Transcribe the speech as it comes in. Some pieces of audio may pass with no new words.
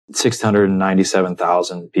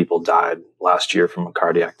697,000 people died last year from a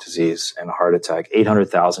cardiac disease and a heart attack.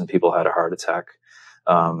 800,000 people had a heart attack.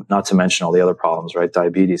 Not to mention all the other problems, right?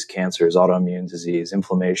 Diabetes, cancers, autoimmune disease,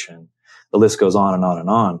 inflammation. The list goes on and on and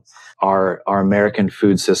on. Our American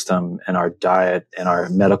food system and our diet and our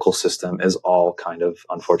medical system is all kind of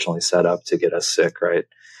unfortunately set up to get us sick, right?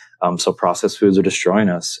 So processed foods are destroying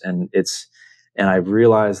us. And I've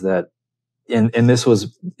realized that and this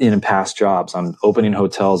was in past jobs. I'm opening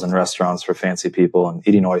hotels and restaurants for fancy people and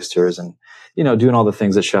eating oysters and, doing all the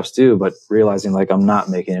things that chefs do, but realizing like I'm not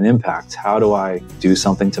making an impact. How do I do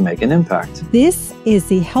something to make an impact? This is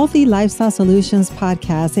the Healthy Lifestyle Solutions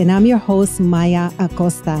podcast, and I'm your host, Maya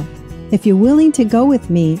Acosta. If you're willing to go with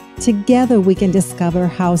me, together we can discover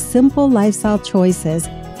how simple lifestyle choices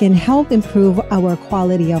can help improve our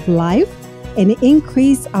quality of life and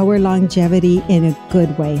increase our longevity in a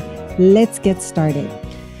good way. Let's get started.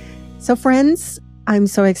 So friends, I'm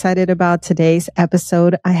so excited about today's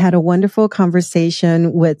episode. I had a wonderful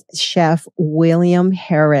conversation with Chef William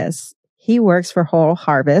Harris. He works for Whole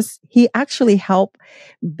Harvest. He actually helped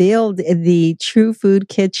build the True Food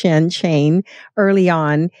Kitchen chain early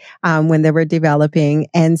on when they were developing.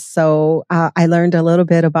 And so I learned a little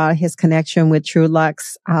bit about his connection with True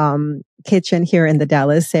Luxe Kitchen here in the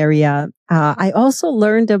Dallas area. I also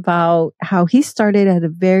learned about how he started at a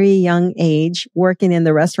very young age working in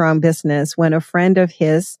the restaurant business when a friend of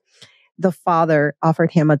his, the father,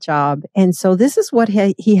 offered him a job. And so this is what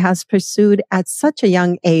he has pursued at such a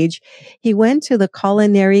young age. He went to the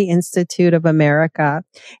Culinary Institute of America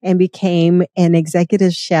and became an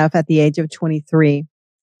executive chef at the age of 23.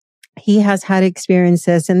 He has had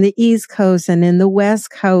experiences in the East Coast and in the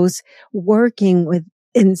West Coast working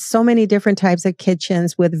in so many different types of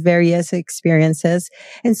kitchens with various experiences.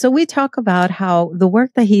 And so we talk about how the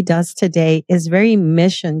work that he does today is very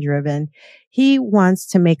mission driven. He wants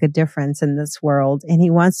to make a difference in this world, and he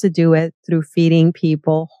wants to do it through feeding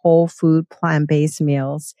people whole food, plant-based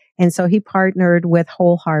meals. And so he partnered with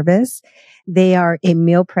Whole Harvest. They are a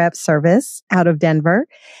meal prep service out of Denver.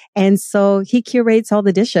 And so he curates all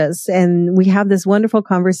the dishes. And we have this wonderful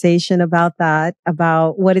conversation about that,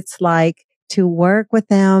 about what it's like to work with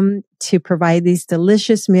them, to provide these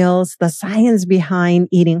delicious meals, the science behind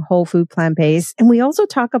eating whole food plant-based. And we also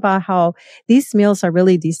talk about how these meals are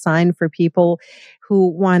really designed for people who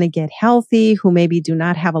want to get healthy, who maybe do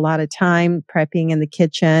not have a lot of time prepping in the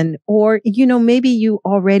kitchen, or, maybe you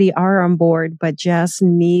already are on board, but just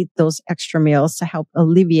need those extra meals to help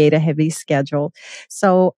alleviate a heavy schedule.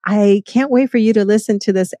 So I can't wait for you to listen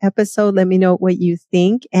to this episode. Let me know what you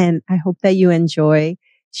think. And I hope that you enjoy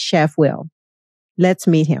Chef Will. Let's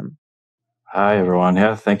meet him. Hi, everyone.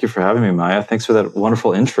 Yeah, thank you for having me, Maya. Thanks for that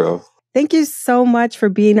wonderful intro. Thank you so much for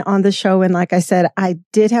being on the show. And like I said, I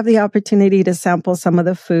did have the opportunity to sample some of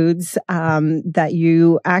the foods that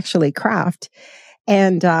you actually craft.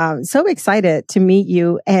 And so excited to meet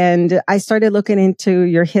you. And I started looking into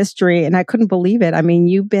your history and I couldn't believe it. I mean,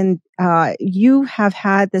 you have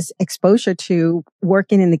had this exposure to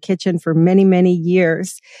working in the kitchen for many, many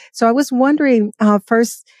years. So I was wondering,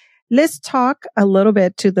 first, let's talk a little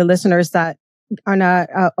bit to the listeners that are not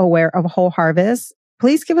aware of Whole Harvest.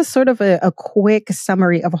 Please give us sort of a quick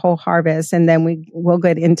summary of Whole Harvest, and then we'll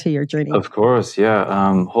get into your journey. Of course, yeah.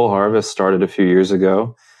 Whole Harvest started a few years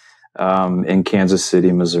ago in Kansas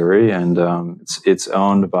City, Missouri, and it's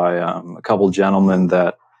owned by a couple gentlemen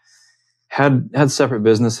that had separate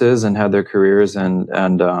businesses and had their careers and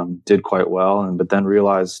did quite well, but then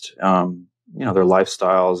realized their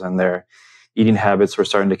lifestyles and their eating habits were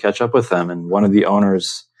starting to catch up with them. And one of the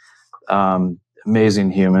owners,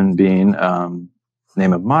 amazing human being,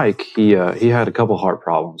 name of Mike, he had a couple heart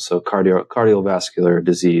problems, so cardiovascular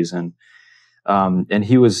disease, and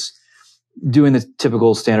he was doing the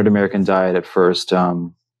typical standard American diet at first,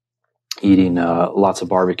 eating lots of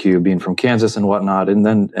barbecue, being from Kansas and whatnot, and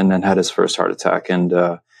then had his first heart attack, and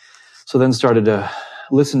so then started to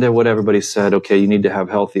listen to what everybody said. Okay, you need to have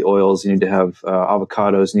healthy oils, you need to have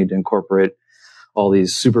avocados, you need to incorporate all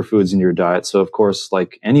these superfoods in your diet. So of course,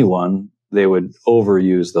 like anyone, they would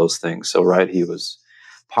overuse those things. So right, he was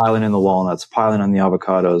piling in the walnuts, piling on the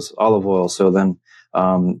avocados, olive oil. So then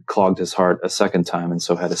clogged his heart a second time, and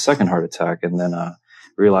so had a second heart attack, and then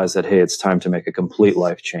realized that, hey, it's time to make a complete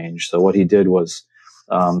life change. So what he did was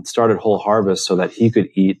started Whole Harvest so that he could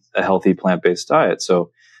eat a healthy plant-based diet.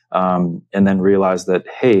 So and then realized that,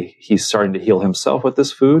 hey, he's starting to heal himself with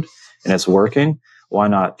this food and it's working. Why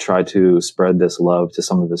not try to spread this love to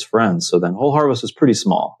some of his friends? So then Whole Harvest was pretty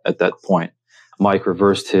small at that point. Mike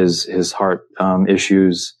reversed his heart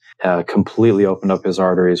issues, completely opened up his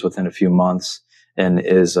arteries within a few months, and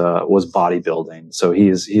was bodybuilding. So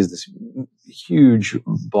he's this huge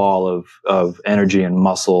ball of energy and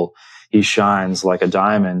muscle. He shines like a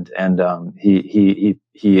diamond, and he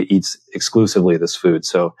eats exclusively this food.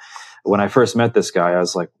 So when I first met this guy, I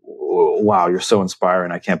was like, wow, you're so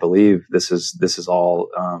inspiring. I can't believe this is all,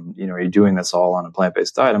 you're doing this all on a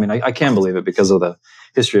plant-based diet. I mean, I can believe it because of the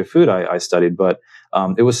history of food I studied, but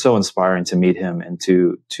it was so inspiring to meet him and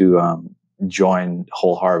to join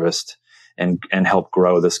Whole Harvest and help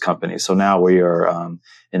grow this company. So now we are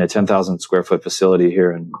in a 10,000 square foot facility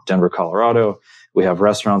here in Denver, Colorado. We have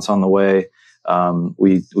restaurants on the way.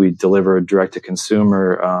 We deliver direct to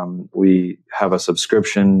consumer. We have a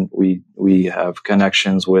subscription. We have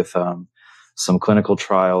connections with some clinical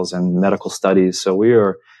trials and medical studies. So we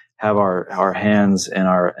have our hands and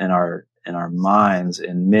our minds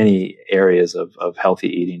in many areas of healthy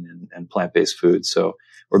eating and plant-based food. So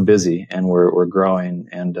we're busy and we're growing,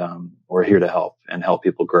 and we're here to help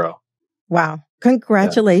people grow. Wow.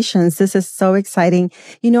 Congratulations. Yeah. This is so exciting.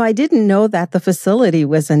 I didn't know that the facility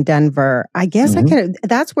was in Denver. I guess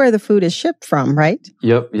that's where the food is shipped from, right?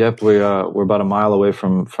 Yep. We're about a mile away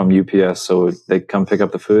from UPS. So they come pick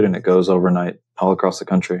up the food and it goes overnight all across the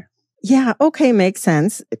country. Yeah. Okay. Makes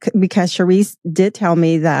sense. Because Charisse did tell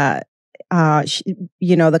me that,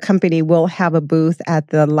 the company will have a booth at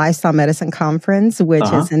the Lifestyle Medicine Conference, which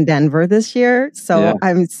is in Denver this year. So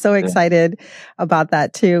I'm so excited about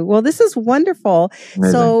that too. Well, this is wonderful.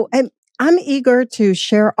 Amazing. So, and I'm eager to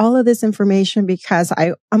share all of this information because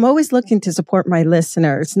I'm always looking to support my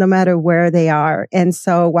listeners, no matter where they are. And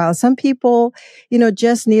so while some people,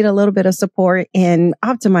 just need a little bit of support in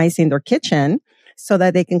optimizing their kitchen, so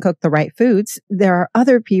that they can cook the right foods, there are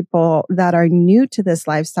other people that are new to this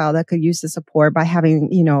lifestyle that could use the support by having,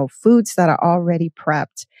 foods that are already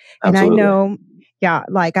prepped. Absolutely. And I know,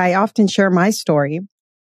 like I often share my story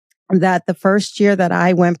that the first year that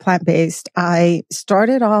I went plant-based, I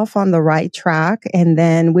started off on the right track, and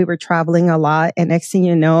then we were traveling a lot. And next thing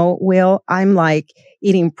you know, Will, I'm like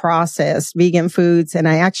eating processed vegan foods, and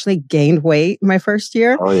I actually gained weight my first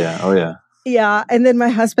year. Oh yeah. Yeah. And then my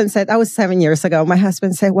husband said, that was 7 years ago. My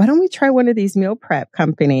husband said, why don't we try one of these meal prep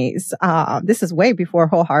companies? This is way before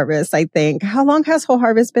Whole Harvest, I think. How long has Whole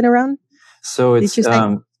Harvest been around? So it's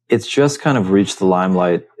just kind of reached the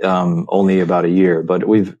limelight, only about a year, but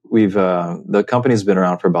the company's been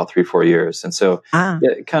around for about 3-4 years. And so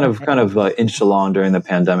it kind of inched along during the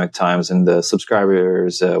pandemic times, and the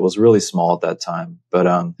subscribers was really small at that time.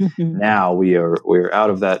 But now we're out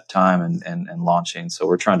of that time and launching. So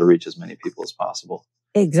we're trying to reach as many people as possible.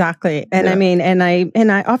 Exactly. And I mean, and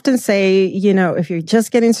I often say, if you're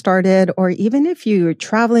just getting started, or even if you're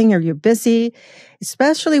traveling or you're busy,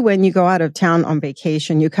 especially when you go out of town on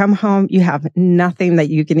vacation, you come home, you have nothing that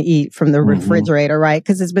you can eat from the refrigerator, right?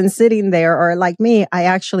 Because it's been sitting there. Or like me, I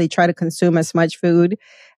actually try to consume as much food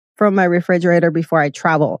from my refrigerator before I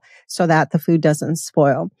travel so that the food doesn't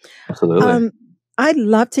spoil. Absolutely. I'd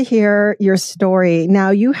love to hear your story.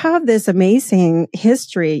 Now, you have this amazing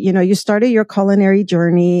history. You started your culinary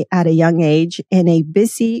journey at a young age in a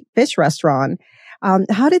busy fish restaurant.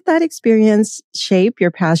 How did that experience shape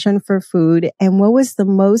your passion for food? And what was the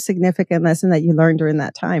most significant lesson that you learned during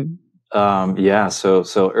that time?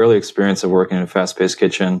 So early experience of working in a fast-paced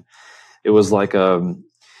kitchen, it was like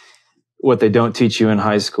what they don't teach you in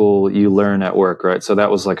high school, you learn at work, right? So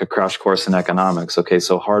that was like a crash course in economics. Okay,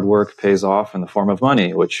 so hard work pays off in the form of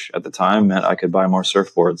money, which at the time meant I could buy more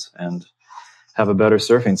surfboards and have a better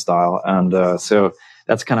surfing style. And so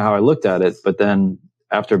that's kind of how I looked at it. But then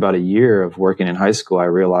after about a year of working in high school, I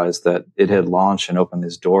realized that it had launched and opened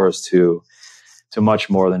these doors to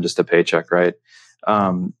much more than just a paycheck, right?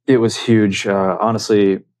 It was huge.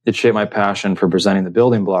 Honestly, it shaped my passion for presenting the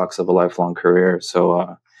building blocks of a lifelong career.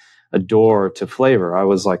 So, a door to flavor. I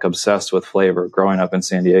was like obsessed with flavor growing up in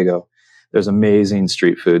San Diego. There's amazing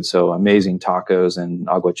street food. So amazing tacos and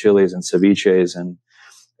aguachiles and ceviches.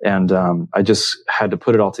 And I just had to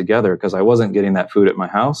put it all together because I wasn't getting that food at my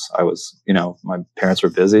house. I was, my parents were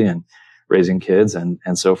busy and raising kids and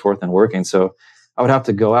so forth and working. So I would have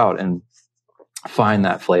to go out and find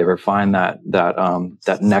that flavor, find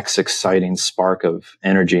that next exciting spark of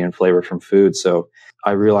energy and flavor from food. So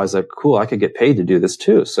I realized that, cool, I could get paid to do this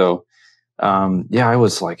too. So, I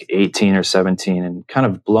was like 18 or 17 and kind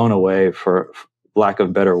of blown away, for lack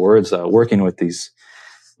of better words, working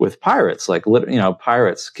with pirates, like,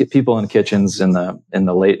 pirates, people in kitchens in the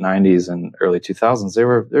late 90s and early 2000s. They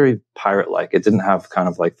were very pirate-like. It didn't have kind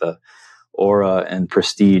of like the aura and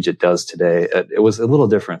prestige it does today. It was a little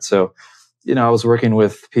different. So, I was working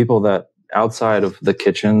with people that outside of the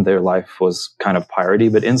kitchen, their life was kind of piratey,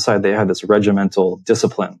 but inside they had this regimental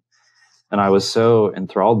discipline. And I was so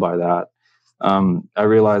enthralled by that. I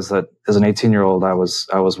realized that as an 18-year-old, I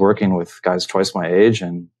was working with guys twice my age,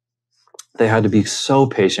 and they had to be so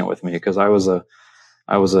patient with me because I was a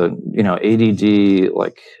ADD,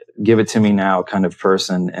 like give it to me now kind of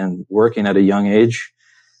person, and working at a young age.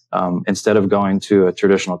 Instead of going to a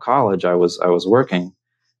traditional college, I was working,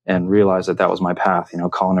 and realized that was my path.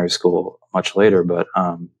 Culinary school much later, but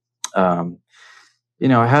um,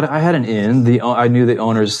 I had an in. I knew the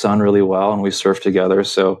owner's son really well, and we surfed together.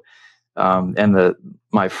 So,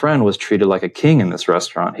 my friend was treated like a king in this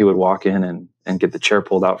restaurant. He would walk in and get the chair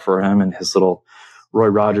pulled out for him, and his little Roy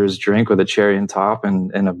Rogers drink with a cherry on top,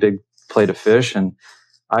 and a big plate of fish. And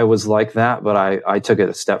I was like that, but I took it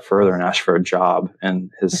a step further and asked for a job.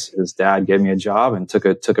 And his dad gave me a job and took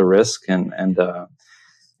a risk, and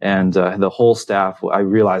the whole staff, I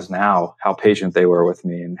realize now how patient they were with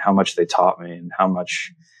me and how much they taught me, and how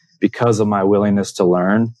much, because of my willingness to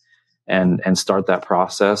learn and start that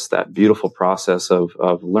process, that beautiful process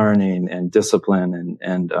of learning and discipline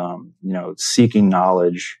and seeking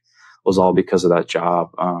knowledge, was all because of that job.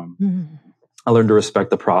 I learned to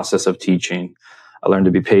respect the process of teaching. I learned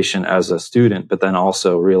to be patient as a student, but then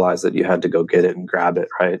also realize that you had to go get it and grab it,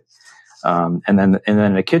 right? And then in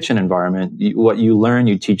a kitchen environment, what you learn,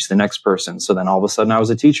 you teach the next person. So then all of a sudden I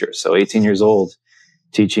was a teacher. So 18 years old,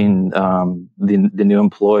 teaching the new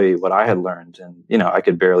employee what I had learned. And, I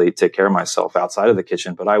could barely take care of myself outside of the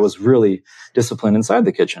kitchen, but I was really disciplined inside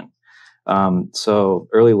the kitchen. So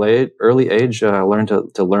early age, I learned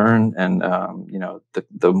to learn. And,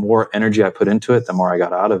 the more energy I put into it, the more I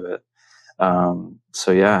got out of it.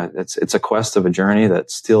 So yeah, it's a quest of a journey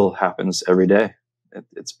that still happens every day.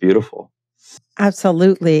 It's beautiful.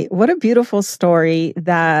 Absolutely. What a beautiful story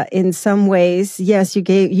that in some ways, yes,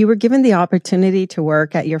 you were given the opportunity to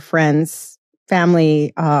work at your friend's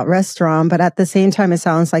family restaurant, but at the same time, it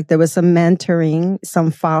sounds like there was some mentoring,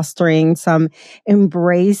 some fostering, some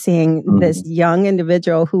embracing this young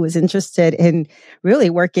individual who was interested in really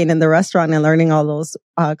working in the restaurant and learning all those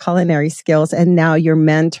culinary skills. And now you're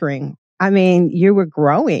mentoring. I mean, you were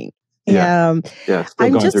growing. Yeah. Still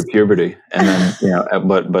going through puberty, and then,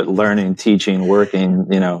 but learning, teaching, working,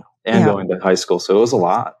 and going to high school. So it was a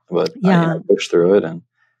lot, but I pushed through it, and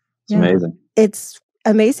it's amazing. It's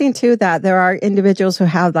amazing too that there are individuals who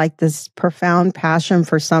have like this profound passion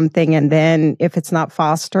for something, and then if it's not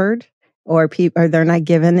fostered or they're not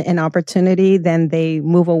given an opportunity, then they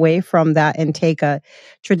move away from that and take a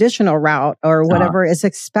traditional route or whatever is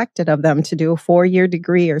expected of them to do, a 4-year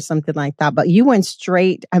degree or something like that. But you went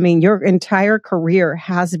straight. I mean, your entire career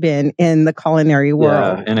has been in the culinary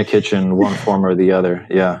world. Yeah, in a kitchen, one form or the other.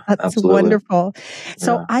 Yeah, that's absolutely wonderful.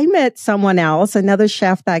 So I met someone else, another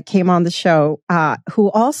chef that came on the show,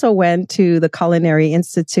 who also went to the Culinary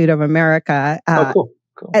Institute of America. Cool.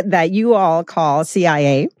 That you all call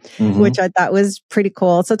CIA, which I thought was pretty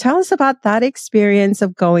cool. So tell us about that experience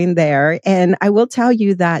of going there. And I will tell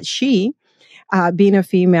you that she, being a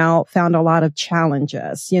female, found a lot of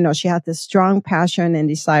challenges. She had this strong passion and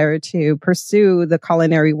desire to pursue the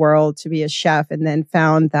culinary world, to be a chef, and then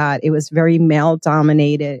found that it was very male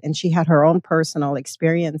dominated, and she had her own personal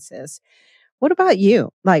experiences. What about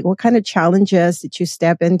you? Like, what kind of challenges did you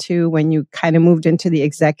step into when you kind of moved into the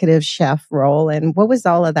executive chef role? And what was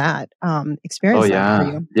all of that experience like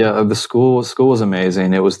for you? Yeah, the school was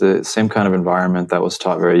amazing. It was the same kind of environment that was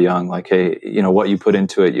taught very young. Like, hey, what you put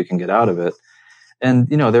into it, you can get out of it. And,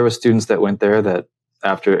 there were students that went there that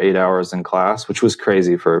after 8 hours in class, which was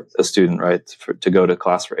crazy for a student, right, to go to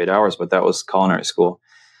class for 8 hours, but that was culinary school.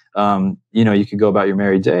 You could go about your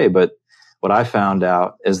merry day. But what I found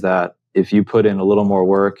out is that if you put in a little more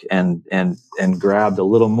work and grabbed a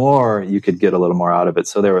little more, you could get a little more out of it.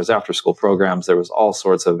 So there was after school programs, there was all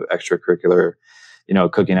sorts of extracurricular,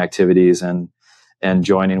 cooking activities and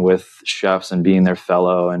joining with chefs and being their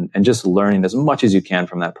fellow and just learning as much as you can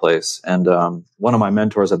from that place. And one of my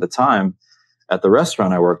mentors at the time at the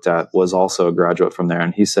restaurant I worked at was also a graduate from there.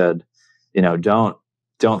 And he said,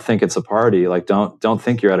 don't think it's a party. Like, don't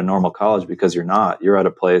think you're at a normal college, because you're not. You're at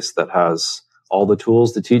a place that has all the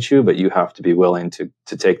tools to teach you, but you have to be willing to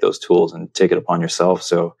take those tools and take it upon yourself.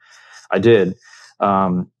 So I did.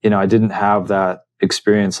 I didn't have that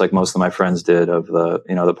experience like most of my friends did of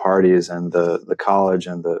the parties and the college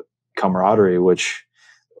and the camaraderie, which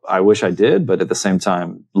I wish I did. But at the same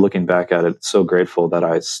time, looking back at it, so grateful that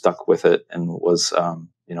I stuck with it and was,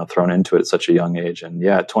 thrown into it at such a young age. And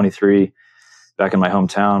at 23, back in my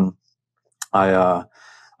hometown,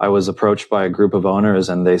 I was approached by a group of owners,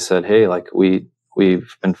 and they said, "Hey, like we've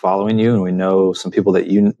been following you, and we know some people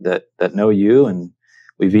that know you, and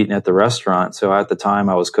we've eaten at the restaurant. So at the time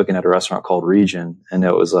I was cooking at a restaurant called Region, and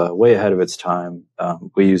it was way ahead of its time.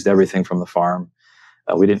 We used everything from the farm.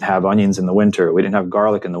 We didn't have onions in the winter. We didn't have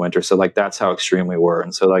garlic in the winter. So like, that's how extreme we were.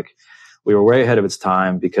 And so like, we were way ahead of its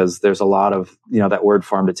time, because there's a lot of, that word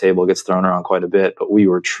farm to table gets thrown around quite a bit, but we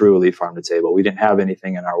were truly farm to table. We didn't have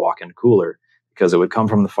anything in our walk-in cooler, because it would come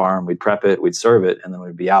from the farm. We'd prep it, we'd serve it, and then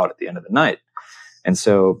we'd be out at the end of the night. And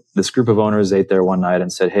so this group of owners ate there one night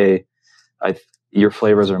and said, "Hey, your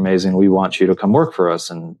flavors are amazing. We want you to come work for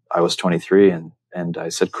us." And I was 23, and I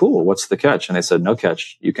said, "Cool. What's the catch?" And they said, "No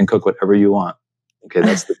catch. You can cook whatever you want." Okay.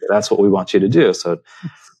 That's what we want you to do. So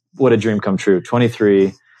what a dream come true.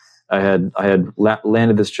 23. I had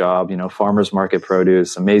landed this job, farmers market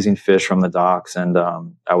produce, amazing fish from the docks, and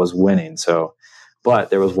I was winning. So, but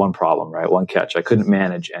there was one problem, right? One catch. I couldn't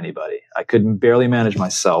manage anybody. I couldn't barely manage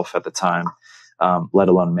myself at the time, let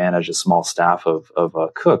alone manage a small staff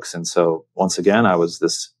of cooks. And so once again, I was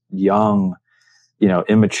this young,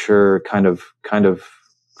 immature, kind of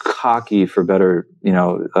cocky, for better,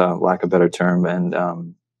 lack of better term, and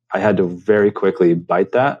I had to very quickly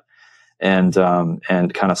bite that. And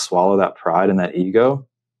kind of swallow that pride and that ego,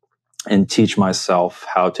 and teach myself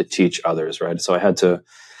how to teach others. Right. So I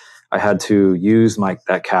had to use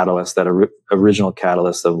that catalyst, that original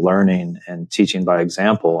catalyst of learning and teaching by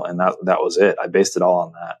example. And that was it. I based it all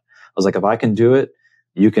on that. I was like, if I can do it,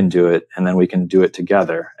 you can do it, and then we can do it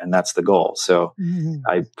together. And that's the goal. So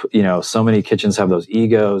so many kitchens have those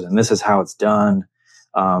egos, and this is how it's done.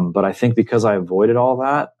 But I think because I avoided all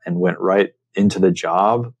that and went right into the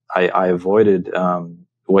job, I avoided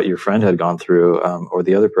what your friend had gone through, or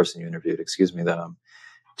the other person you interviewed, excuse me, that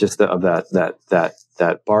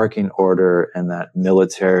that barking order and that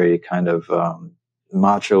military kind of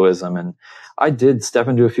machoism. And I did step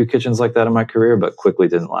into a few kitchens like that in my career, but quickly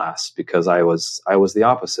didn't last, because I was the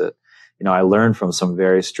opposite. I learned from some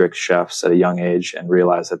very strict chefs at a young age, and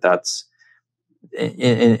realized that that's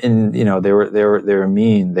they were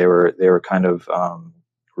mean. They were kind of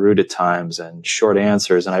rude at times and short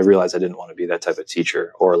answers. And I realized I didn't want to be that type of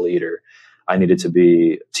teacher or leader. I needed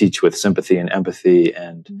to teach with sympathy and empathy,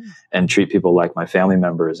 and treat people like my family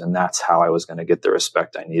members. And that's how I was going to get the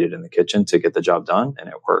respect I needed in the kitchen to get the job done. And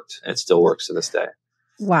it worked. And it still works to this day.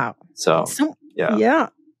 Wow. So yeah.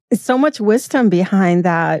 It's so much wisdom behind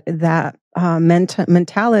that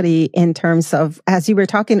mentality, in terms of, as you were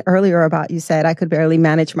talking earlier about, you said, I could barely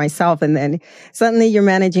manage myself. And then suddenly you're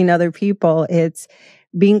managing other people. It's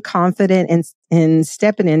being confident in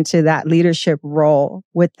stepping into that leadership role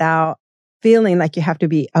without feeling like you have to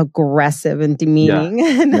be aggressive and demeaning.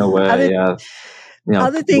 Yeah, no way.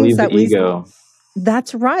 Other things that the ego.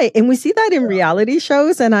 That's right. And we see that in reality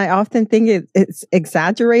shows. And I often think it's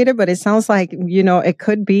exaggerated, but it sounds like, it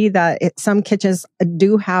could be that some kitchens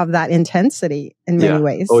do have that intensity in many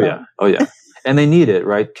ways. Oh yeah. And they need it,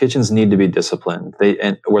 right? Kitchens need to be disciplined.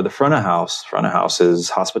 Where the front of house is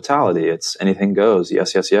hospitality. It's anything goes.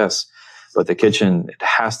 Yes, yes, yes. But the kitchen, it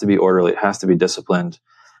has to be orderly. It has to be disciplined.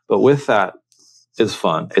 But with that is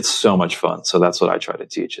fun. It's so much fun. So that's what I try to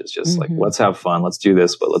teach, is just like, let's have fun. Let's do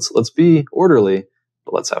this, but let's be orderly,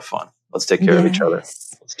 but let's have fun. Let's take care of each other.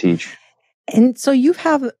 Let's teach. And so you've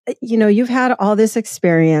had all this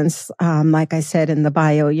experience, like I said in the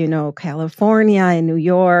bio, California and New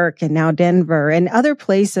York and now Denver and other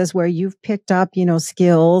places where you've picked up,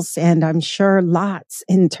 skills, and I'm sure lots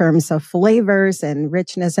in terms of flavors and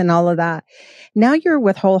richness and all of that. Now you're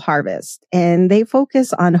with Whole Harvest, and they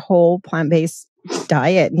focus on whole plant-based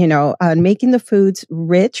diet, making the foods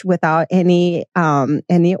rich without any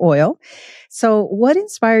oil. So what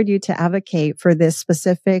inspired you to advocate for this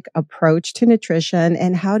specific approach to nutrition,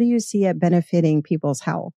 and how do you see it benefiting people's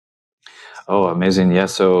health? Oh, amazing. Yeah.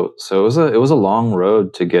 So it was a long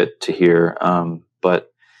road to get to here.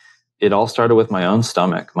 But it all started with my own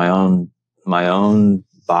stomach, my own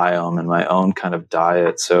biome, and my own kind of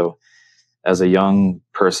diet. So as a young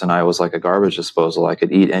person, I was like a garbage disposal. I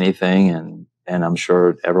could eat anything, and I'm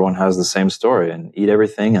sure everyone has the same story, and eat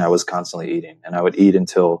everything. And I was constantly eating, and I would eat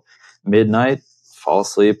until midnight, fall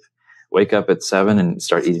asleep, wake up at 7 and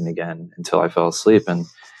start eating again until I fell asleep, and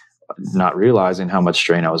not realizing how much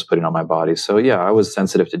strain I was putting on my body. So yeah, I was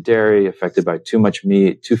sensitive to dairy, affected by too much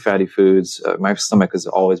meat, too fatty foods. My stomach has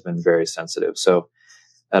always been very sensitive. So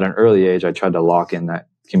at an early age, I tried to lock in that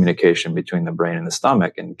communication between the brain and the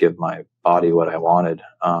stomach and give my body what I wanted.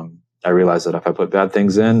 I realized that if I put bad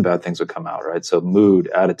things in, bad things would come out, right? So mood,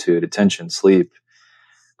 attitude, attention, sleep,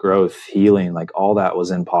 growth, healing, like all that was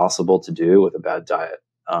impossible to do with a bad diet.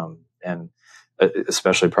 And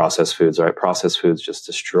especially processed foods, right? Processed foods just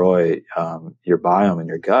destroy your biome and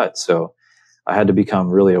your gut. So I had to become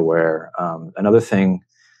really aware. Another thing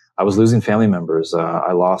I was losing family members.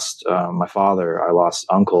 I lost my father. I lost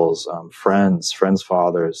uncles, friends'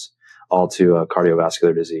 fathers, all to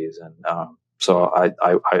cardiovascular disease. And so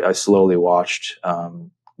I slowly watched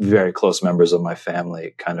very close members of my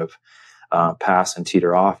family kind of pass and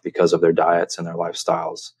teeter off because of their diets and their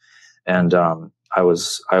lifestyles. And I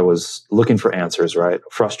was looking for answers, right?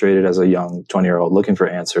 Frustrated as a young 20-year-old, looking for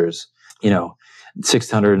answers.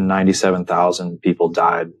 697,000 people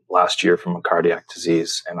died last year from a cardiac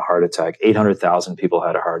disease and a heart attack. 800,000 people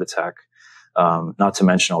had a heart attack. Not to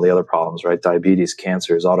mention all the other problems, right? Diabetes,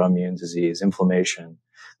 cancers, autoimmune disease, inflammation.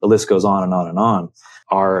 The list goes on and on and on.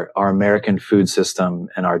 Our American food system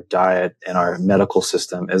and our diet and our medical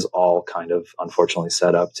system is all kind of unfortunately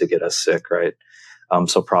set up to get us sick, right?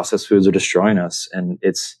 So processed foods are destroying us. And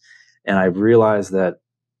I've realized that,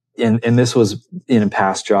 and this was in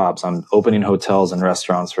past jobs. I'm opening hotels and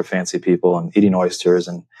restaurants for fancy people and eating oysters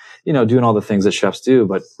and, doing all the things that chefs do,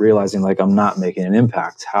 but realizing like I'm not making an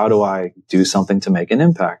impact. How do I do something to make an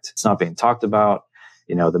impact? It's not being talked about.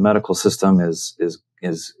 The medical system is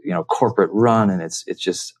corporate run, and it's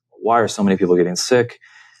just, why are so many people getting sick?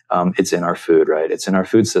 It's in our food, right? It's in our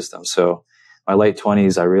food system. So my late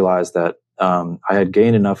 20s, I realized that I had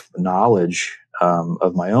gained enough knowledge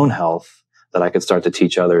of my own health that I could start to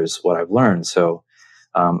teach others what I've learned. So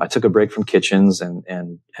I took a break from kitchens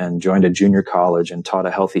and joined a junior college and taught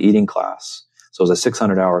a healthy eating class. So it was a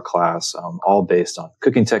 600-hour class, all based on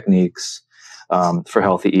cooking techniques for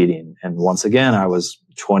healthy eating. And once again, I was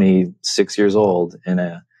 26 years old in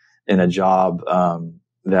a job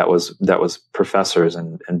that was professors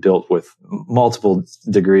and built with multiple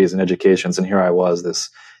degrees and educations. And here I was, this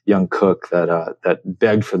young cook that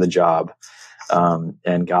begged for the job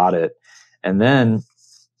and got it, and then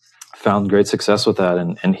found great success with that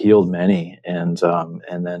and healed many. And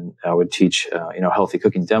then I would teach healthy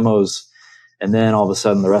cooking demos. And then all of a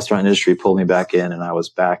sudden, the restaurant industry pulled me back in, and I was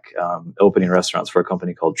back opening restaurants for a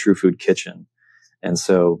company called True Food Kitchen. And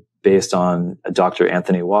so, based on Dr.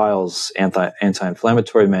 Anthony Weil's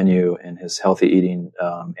anti-inflammatory menu and his healthy eating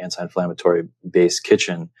anti-inflammatory based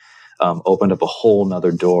kitchen, opened up a whole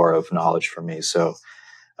nother door of knowledge for me. So,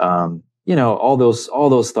 all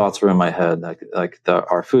those thoughts were in my head, like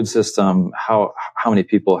our food system, how many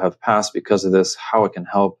people have passed because of this, how it can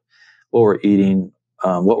help, what we're eating,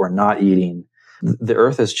 what we're not eating. The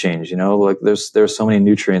earth has changed, like there's so many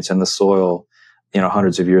nutrients in the soil,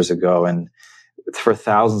 hundreds of years ago. And for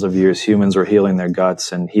thousands of years, humans were healing their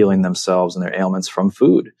guts and healing themselves and their ailments from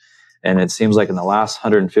food. And it seems like in the last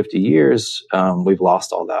 150 years, we've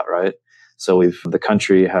lost all that, right? So the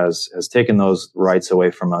country has taken those rights away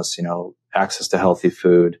from us, access to healthy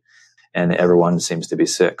food, and everyone seems to be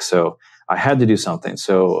sick. So I had to do something.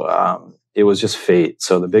 So, it was just fate.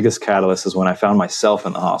 So the biggest catalyst is when I found myself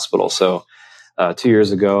in the hospital. So, 2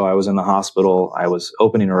 years ago, I was in the hospital. I was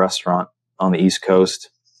opening a restaurant on the East Coast.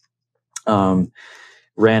 Ran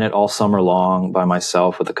it all summer long by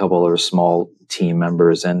myself with a couple of small team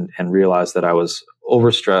members, and realized that I was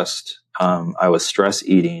overstressed. I was stress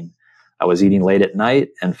eating. I was eating late at night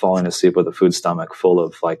and falling asleep with a food stomach full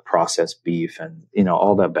of like processed beef and,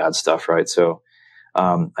 all that bad stuff. Right. So,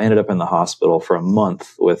 I ended up in the hospital for a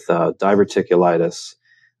month with, diverticulitis,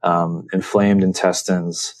 inflamed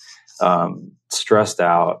intestines, stressed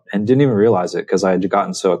out, and didn't even realize it because I had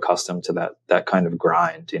gotten so accustomed to that kind of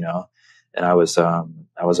grind, and I was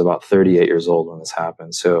about 38 years old when this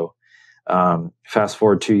happened. So, fast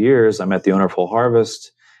forward 2 years, I met the owner of Whole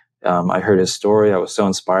Harvest. I heard his story. I was so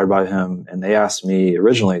inspired by him. And they asked me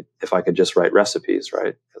originally if I could just write recipes,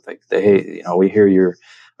 right? Like, hey, we hear you're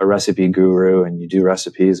a recipe guru and you do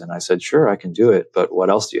recipes. And I said, sure, I can do it. But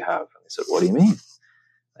what else do you have? And they said, what do you mean?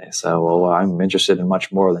 And I said, well, I'm interested in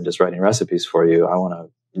much more than just writing recipes for you. I want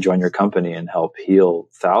to join your company and help heal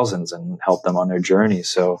thousands and help them on their journey.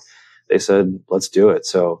 So they said, let's do it.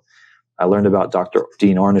 So I learned about Dr.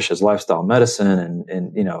 Dean Ornish's lifestyle medicine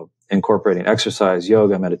and incorporating exercise,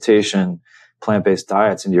 yoga, meditation, plant-based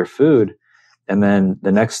diets into your food. And then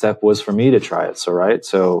the next step was for me to try it.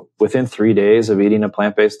 So within 3 days of eating a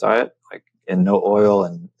plant-based diet, like and no oil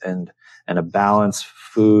and a balanced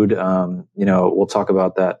food, we'll talk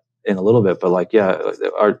about that in a little bit, but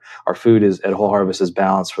our food is at Whole Harvest is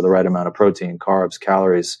balanced for the right amount of protein, carbs,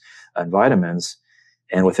 calories, and vitamins.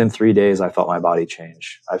 And within 3 days, I felt my body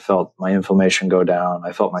change. I felt my inflammation go down.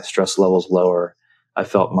 I felt my stress levels lower. I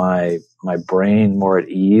felt my brain more at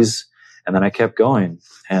ease. And then I kept going.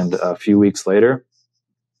 And a few weeks later,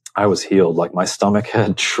 I was healed. Like my stomach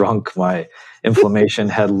had shrunk, my inflammation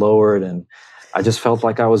had lowered, and I just felt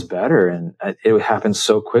like I was better. And it happened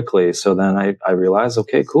so quickly. So then I realized,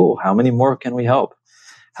 okay, cool. How many more can we help?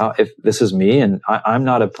 if this is me, and I'm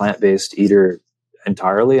not a plant-based eater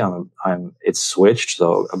entirely. It's switched.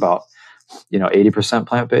 So about, 80%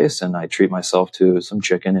 plant-based, and I treat myself to some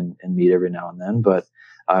chicken and meat every now and then, but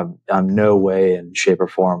I'm no way in shape or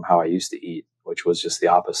form how I used to eat, which was just the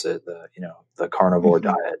opposite, the carnivore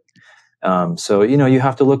Mm-hmm. diet. So, you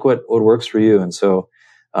have to look what works for you. And so,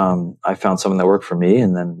 I found something that worked for me.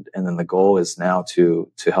 And then the goal is now to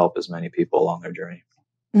help as many people along their journey.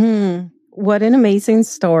 What an amazing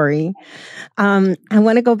story. I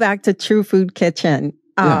want to go back to True Food Kitchen.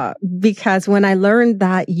 Yeah. Because when I learned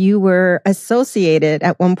that you were associated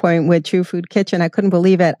at one point with True Food Kitchen, I couldn't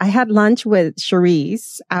believe it. I had lunch with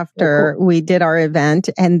Cherise after we did our event,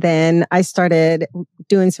 and then I started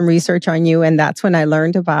doing some research on you, and that's when I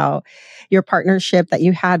learned about your partnership that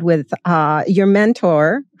you had with your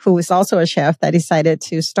mentor, who was also a chef that decided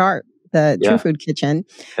to start the True Food Kitchen.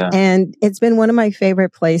 Yeah. And it's been one of my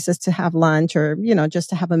favorite places to have lunch or,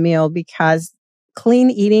 just to have a meal, because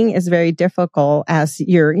clean eating is very difficult as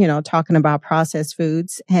you're, talking about processed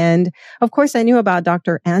foods. And of course, I knew about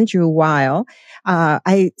Dr. Andrew Weil.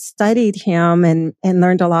 I studied him and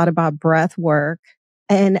learned a lot about breath work.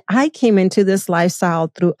 And I came into this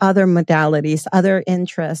lifestyle through other modalities, other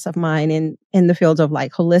interests of mine in the field of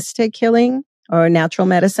like holistic healing or natural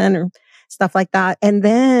medicine or stuff like that. And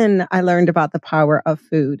then I learned about the power of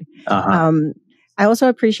food. I also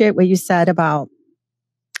appreciate what you said about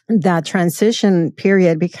that transition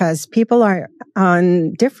period, because people are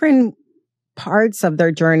on different parts of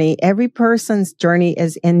their journey. Every person's journey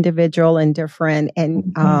is individual and different.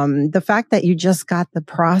 And the fact that you just got the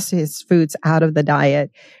processed foods out of the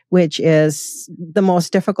diet, which is the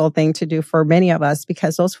most difficult thing to do for many of us,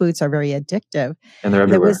 because those foods are very addictive. And they're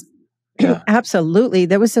everywhere. Yeah. Absolutely.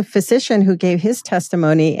 There was a physician who gave his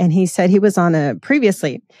testimony, and he said he was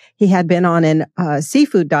previously, he had been on a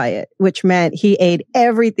seafood diet, which meant he ate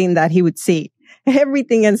everything that he would see,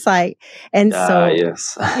 everything in sight. And so,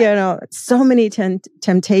 yes. So many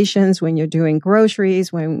temptations when you're doing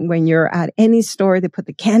groceries, when you're at any store, they put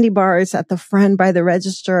the candy bars at the front by the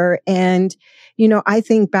register. And, I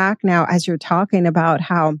think back now as you're talking about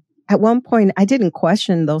how at one point I didn't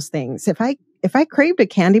question those things. If I craved a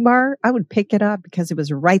candy bar, I would pick it up because it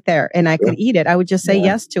was right there and I could eat it. I would just say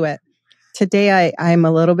yes to it. Today, I'm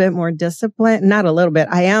a little bit more disciplined. Not a little bit.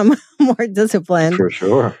 I am more disciplined. For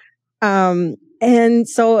sure. And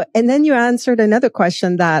then you answered another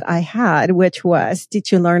question that I had, which was,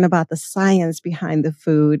 did you learn about the science behind the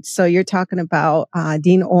food? So you're talking about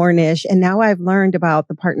Dean Ornish, and now I've learned about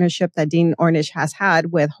the partnership that Dean Ornish has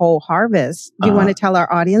had with Whole Harvest. Do you want to tell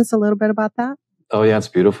our audience a little bit about that? Oh yeah, it's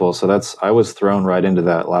beautiful. So I was thrown right into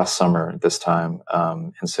that last summer this time.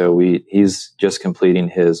 And so he's just completing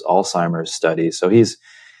his Alzheimer's study. So he's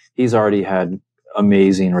already had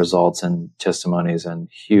amazing results and testimonies and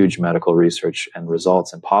huge medical research and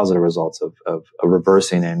results and positive results of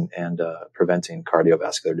reversing and preventing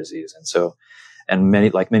cardiovascular disease. And so, and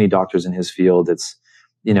many doctors in his field, it's,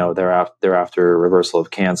 they're after reversal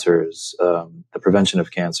of cancers, the prevention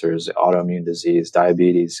of cancers, autoimmune disease,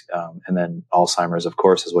 diabetes, and then Alzheimer's, of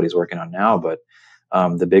course, is what he's working on now. But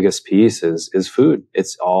the biggest piece is food.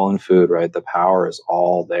 It's all in food, right? The power is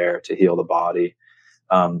all there to heal the body,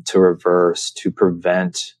 to reverse, to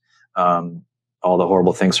prevent all the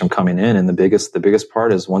horrible things from coming in. And the biggest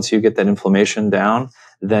part is once you get that inflammation down,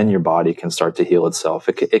 then your body can start to heal itself.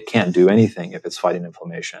 It can't do anything if it's fighting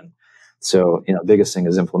inflammation. So, biggest thing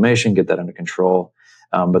is inflammation, get that under control.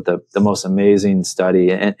 But the most amazing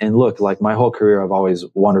study, and look, like my whole career, I've always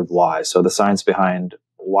wondered why. So the science behind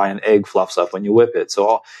why an egg fluffs up when you whip it.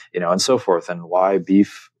 So, and so forth, and why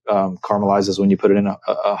beef caramelizes when you put it in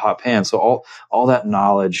a hot pan. So all that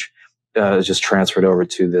knowledge is just transferred over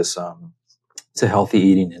to this, to healthy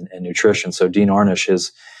eating and nutrition. So Dean Ornish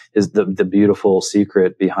is the beautiful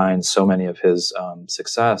secret behind so many of his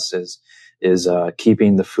success is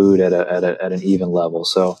keeping the food at an even level.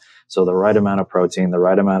 So the right amount of protein, the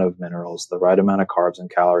right amount of minerals, the right amount of carbs and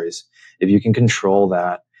calories. If you can control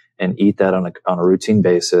that and eat that on a routine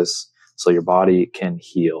basis, so your body can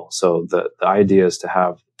heal. So the idea is to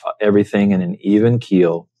have everything in an even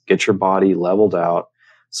keel, get your body leveled out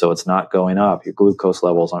so it's not going up. Your glucose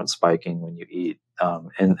levels aren't spiking when you eat.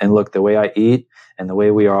 And look, the way I eat and the way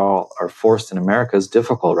we all are forced in America is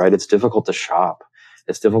difficult, right? It's difficult to shop.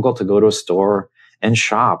 It's difficult to go to a store and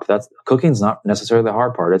shop. Cooking's not necessarily the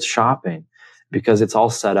hard part. It's shopping, because it's all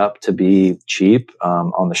set up to be cheap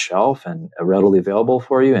on the shelf and readily available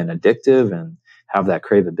for you and addictive and have that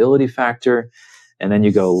craveability factor. And then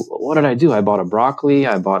you go, what did I do? I bought a broccoli.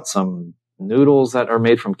 I bought some noodles that are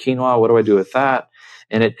made from quinoa. What do I do with that?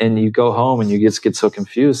 and you go home and you just get so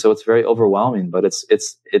confused. So it's very overwhelming, but it's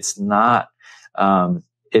not,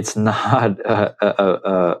 it's not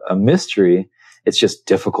a mystery. It's just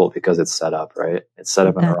difficult because it's set up, right? It's set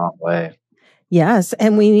up in the wrong way. Yes.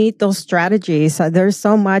 And we need those strategies. There's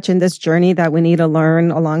so much in this journey that we need to learn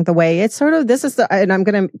along the way. It's sort of, and I'm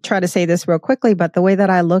going to try to say this real quickly, but the way that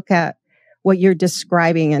I look at what you're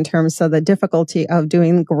describing in terms of the difficulty of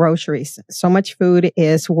doing groceries. So much food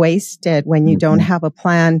is wasted when you don't have a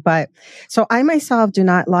plan. But so I myself do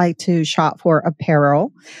not like to shop for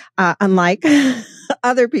apparel. Unlike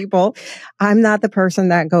other people, I'm not the person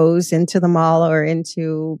that goes into the mall or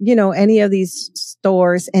into, any of these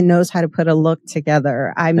stores and knows how to put a look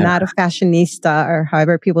together. I'm not a fashionista, or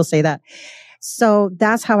however people say that. So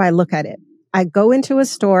that's how I look at it. I go into a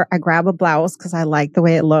store, I grab a blouse because I like the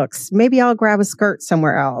way it looks. Maybe I'll grab a skirt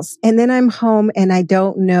somewhere else. And then I'm home and I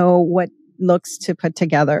don't know what looks to put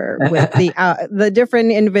together with the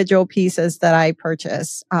different individual pieces that I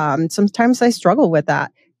purchase. Sometimes I struggle with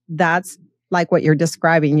that. That's like what you're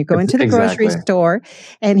describing. You go into the grocery store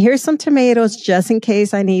and here's some tomatoes just in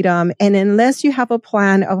case I need them. And unless you have a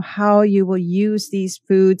plan of how you will use these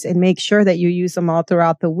foods and make sure that you use them all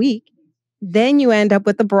throughout the week, then you end up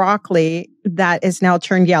with the broccoli that is now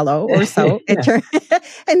turned yellow or so.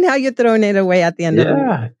 And now you're throwing it away at the end of the week.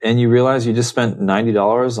 Yeah. And you realize you just spent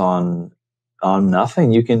 $90 on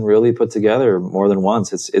nothing you can really put together more than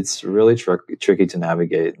once. It's really tricky to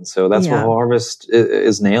navigate. And so that's what Whole Harvest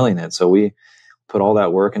is nailing it. So we put all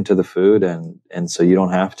that work into the food and so you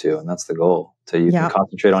don't have to. And that's the goal. So you can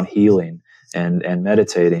concentrate on healing and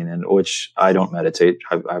meditating, and which I don't meditate.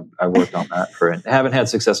 I've worked on that and haven't had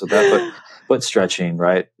success with that, but stretching,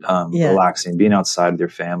 right? Relaxing, being outside with your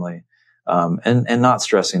family, and not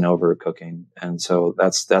stressing over cooking. And so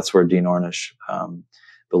that's where Nourish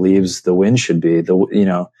believes the win should be.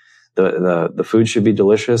 The food should be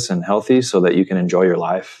delicious and healthy so that you can enjoy your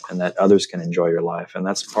life and that others can enjoy your life. And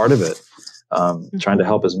that's part of it. Trying to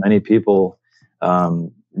help as many people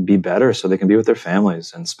be better so they can be with their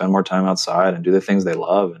families and spend more time outside and do the things they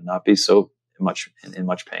love and not be so much in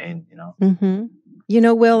much pain,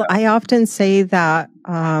 Will, I often say that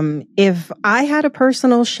if I had a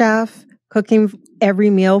personal chef cooking every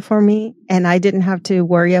meal for me and I didn't have to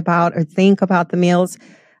worry about or think about the meals,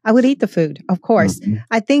 I would eat the food, of course.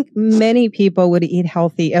 I think many people would eat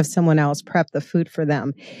healthy if someone else prepped the food for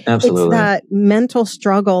them. Absolutely. It's that mental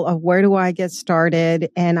struggle of where do I get started?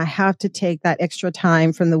 And I have to take that extra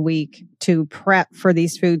time from the week to prep for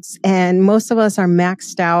these foods. And most of us are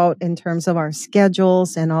maxed out in terms of our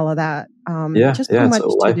schedules and all of that. Just too much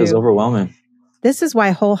life is overwhelming. This is why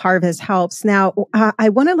Whole Harvest helps. Now, I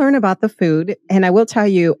want to learn about the food, and I will tell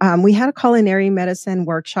you, we had a culinary medicine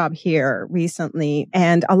workshop here recently,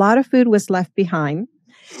 and a lot of food was left behind.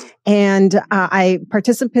 And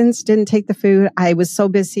participants didn't take the food. I was so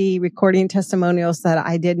busy recording testimonials that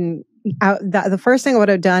I didn't. The first thing I would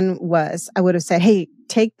have done was I would have said, "Hey,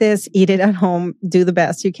 take this, eat it at home, do the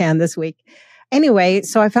best you can this week." Anyway,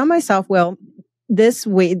 so I found myself, this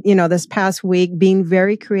week, this past week, being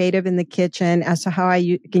very creative in the kitchen as to how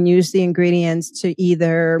I can use the ingredients to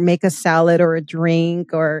either make a salad or a drink,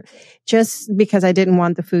 or just because I didn't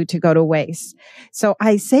want the food to go to waste. So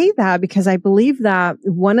I say that because I believe that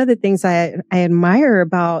one of the things I admire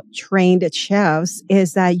about trained chefs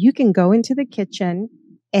is that you can go into the kitchen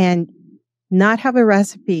and not have a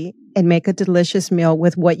recipe and make a delicious meal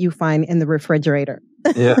with what you find in the refrigerator.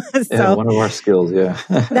 One of our skills.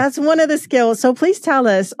 That's one of the skills. So please tell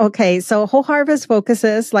us, okay, so Whole Harvest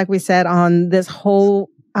focuses, like we said, on this whole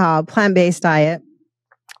plant-based diet.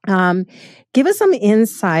 Give us some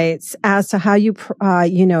insights as to how you,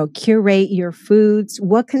 curate your foods.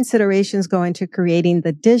 What considerations go into creating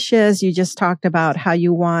the dishes? You just talked about how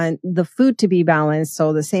you want the food to be balanced.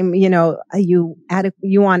 So the same, you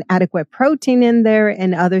want adequate protein in there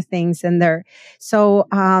and other things in there. So,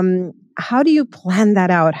 how do you plan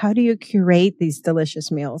that out? How do you curate these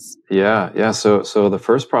delicious meals? Yeah. So the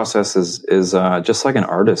first process is just like an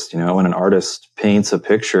artist. When an artist paints a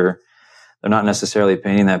picture, they're not necessarily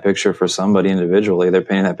painting that picture for somebody individually. They're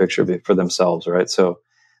painting that picture for themselves, right? So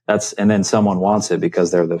and then someone wants it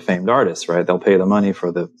because they're the famed artist, right? They'll pay the money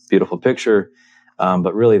for the beautiful picture.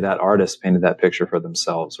 But really that artist painted that picture for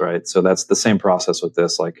themselves, right? So that's the same process with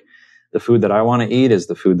this. Like the food that I want to eat is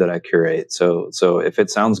the food that I curate. So if it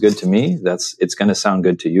sounds good to me, it's going to sound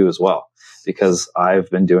good to you as well, because I've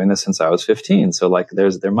been doing this since I was 15. So like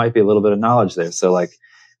there might be a little bit of knowledge there. So like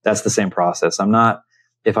that's the same process. I'm not,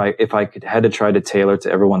 if I had to try to tailor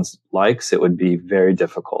to everyone's likes, it would be very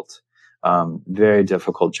difficult. Very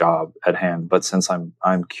difficult job at hand. But since I'm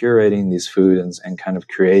curating these foods and kind of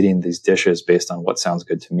creating these dishes based on what sounds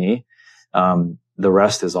good to me, the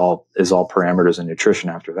rest is all parameters and nutrition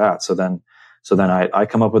after that. So then I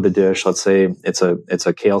come up with a dish. Let's say it's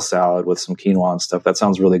a kale salad with some quinoa and stuff. That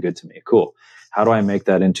sounds really good to me. Cool. How do I make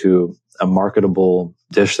that into a marketable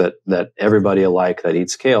dish that everybody alike that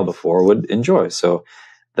eats kale before would enjoy? So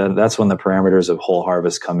that's when the parameters of Whole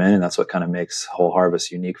Harvest come in, and that's what kind of makes Whole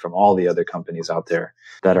Harvest unique from all the other companies out there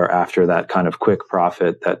that are after that kind of quick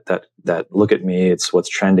profit. That look at me, it's what's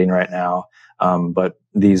trending right now. But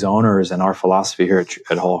these owners and our philosophy here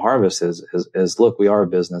at Whole Harvest is look, we are a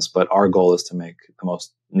business, but our goal is to make the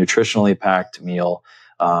most nutritionally packed meal,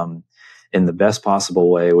 in the best possible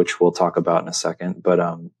way, which we'll talk about in a second.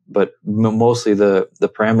 But mostly the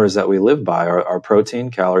parameters that we live by are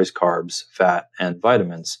protein, calories, carbs, fat, and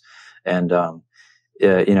vitamins. And,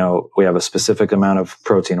 we have a specific amount of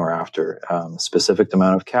protein we're after, specific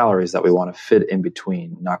amount of calories that we want to fit in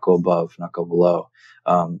between, not go above, not go below.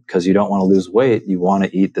 Cause you don't want to lose weight. You want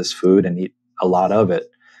to eat this food and eat a lot of it.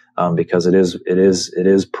 Because it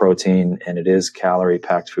is protein and it is calorie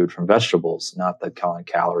packed food from vegetables, not the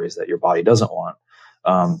calories that your body doesn't want.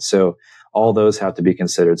 So all those have to be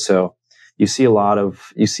considered. So you see a lot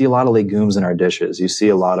of legumes in our dishes. You see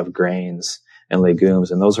a lot of grains and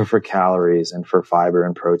legumes, and those are for calories and for fiber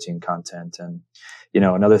and protein content. And,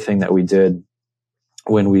 another thing that we did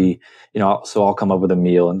when we, so I'll come up with a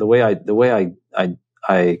meal, and the way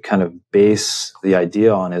I kind of base the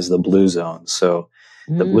idea on is the blue zone. So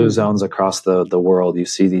the blue zones across the world, you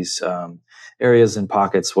see these areas and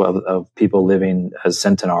pockets of people living as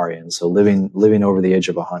centenarians, so living over the age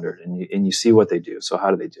of 100, and you see what they do. So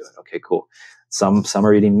how do they do it? Okay, cool. Some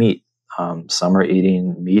are eating meat. Some are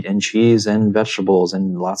eating meat and cheese and vegetables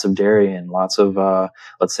and lots of dairy and lots of,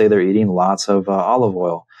 let's say they're eating lots of olive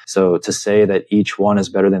oil. So to say that each one is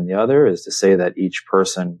better than the other is to say that each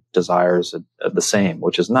person desires the same,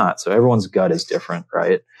 which is not. So everyone's gut is different,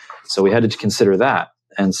 right? So we had to consider that.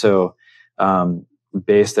 And so,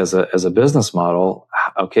 based as a business model,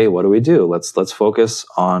 okay, what do we do? Let's focus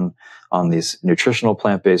on these nutritional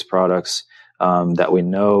plant-based products, that we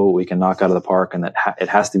know we can knock out of the park, and that it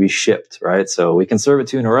has to be shipped, right? So we can serve it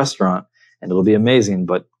to you in a restaurant and it'll be amazing,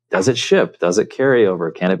 but does it ship? Does it carry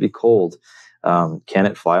over? Can it be cold? Can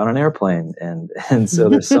it fly on an airplane? And so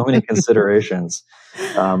there's so many considerations.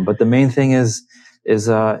 But the main thing is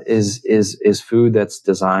food that's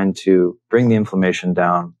designed to bring the inflammation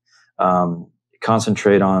down,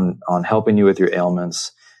 concentrate on helping you with your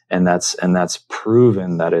ailments. And that's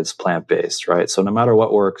proven that it's plant-based, right? So no matter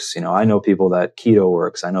what works, I know people that keto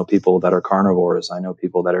works. I know people that are carnivores. I know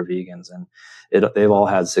people that are vegans, and they've all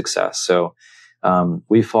had success. So,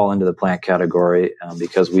 we fall into the plant category,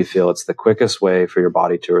 because we feel it's the quickest way for your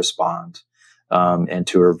body to respond, and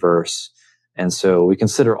to reverse. And so we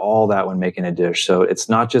consider all that when making a dish. So it's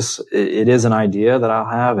not just, it is an idea that I'll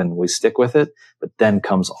have and we stick with it, but then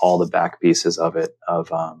comes all the back pieces of it, of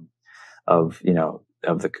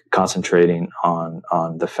the concentrating on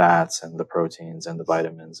the fats and the proteins and the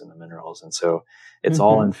vitamins and the minerals. And so it's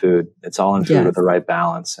all in food. It's all in food with the right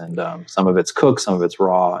balance. And, some of it's cooked, some of it's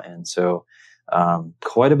raw. And so,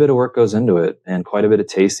 quite a bit of work goes into it, and quite a bit of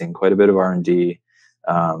tasting, quite a bit of R&D.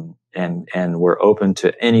 And we're open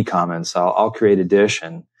to any comments. I'll create a dish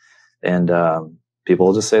and people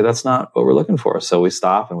will just say, that's not what we're looking for. So we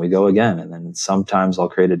stop and we go again. And then sometimes I'll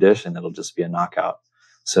create a dish and it'll just be a knockout.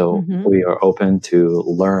 So we are open to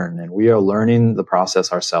learn, and we are learning the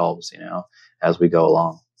process ourselves, as we go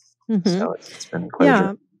along. So it's been quite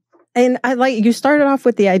a journey. And you started off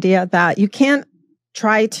with the idea that you can't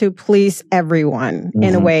try to please everyone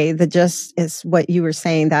in a way that just is what you were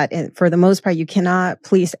saying, that for the most part, you cannot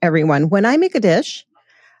please everyone. When I make a dish,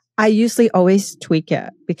 I usually always tweak it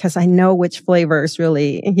because I know which flavors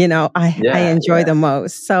really, I enjoy the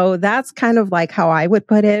most. So that's kind of like how I would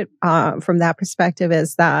put it, from that perspective,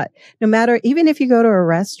 is that no matter, even if you go to a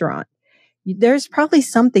restaurant, there's probably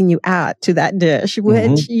something you add to that dish,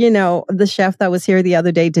 which, the chef that was here the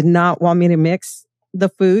other day did not want me to mix the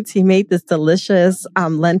foods. He made this delicious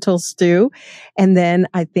lentil stew. And then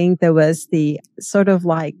I think there was the sort of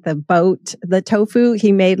like the tofu.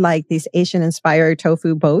 He made like these Asian inspired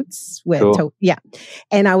tofu boats with,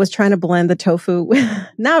 And I was trying to blend the tofu,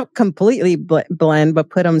 not completely blend, but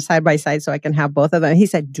put them side by side so I can have both of them. He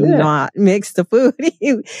said, do not mix the food.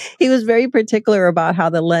 He was very particular about how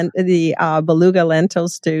the beluga lentil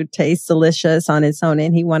stew tastes delicious on its own.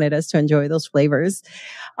 And he wanted us to enjoy those flavors.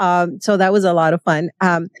 So that was a lot of fun.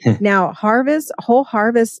 Now, Whole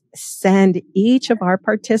Harvest send each of our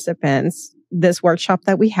participants this workshop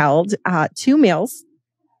that we held, 2 meals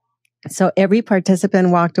So every participant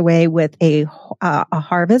walked away with a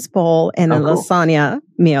harvest bowl and a Oh, cool. lasagna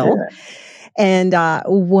meal. Yeah. And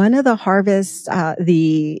one of the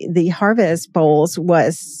the harvest bowls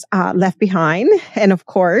was left behind, and of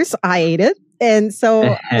course, I ate it. And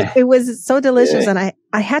so it was so delicious, Yay. and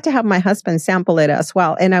I had to have my husband sample it as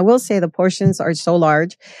well. And I will say the portions are so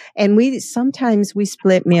large, and sometimes we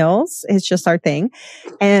split meals. It's just our thing,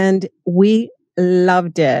 and we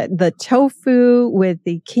loved it. The tofu with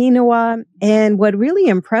the quinoa, and what really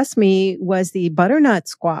impressed me was the butternut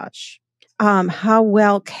squash, how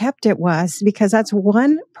well kept it was, because that's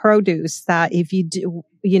one produce that if you do,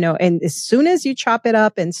 and as soon as you chop it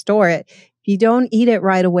up and store it, if you don't eat it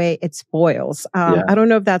right away, it spoils. Yeah. I don't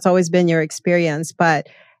know if that's always been your experience, but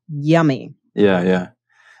yummy. Yeah.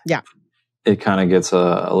 Yeah. It kind of gets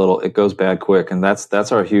a little, it goes bad quick. And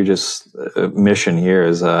that's our hugest mission here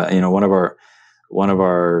is, one of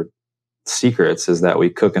our secrets is that we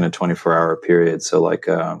cook in a 24-hour period. So like,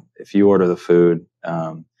 if you order the food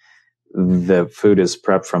is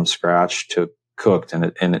prepped from scratch to cooked in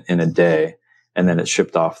a day, and then it's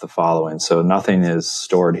shipped off the following. So nothing is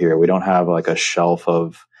stored here. We don't have like a shelf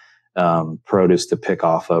of produce to pick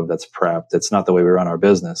off of that's prepped. It's not the way we run our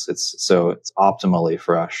business. It's optimally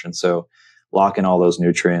fresh. And so lock in all those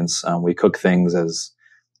nutrients. We cook things as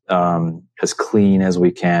clean as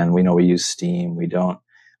we can. We know we use steam. We don't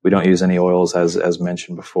use any oils as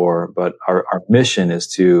mentioned before, but our mission is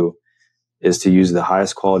to use the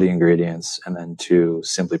highest quality ingredients and then to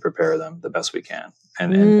simply prepare them the best we can,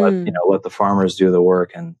 and let the farmers do the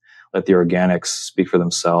work and let the organics speak for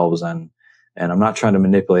themselves. And I'm not trying to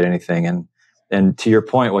manipulate anything. And to your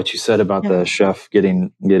point, what you said about the chef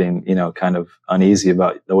getting, kind of uneasy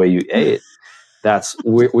about the way you ate,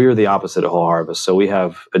 we're the opposite of Whole Harvest. So we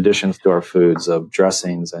have additions to our foods of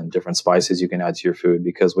dressings and different spices you can add to your food,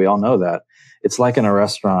 because we all know that it's like in a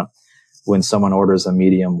restaurant when someone orders a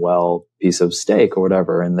medium well piece of steak or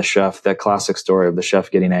whatever, and the chef, that classic story of the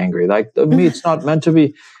chef getting angry, like the meat's not meant to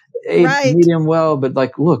be medium well, but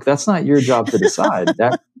like, look, that's not your job to decide.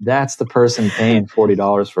 That's the person paying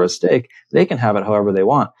 $40 for a steak. They can have it however they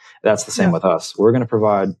want. That's the same with us. We're going to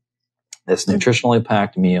provide this nutritionally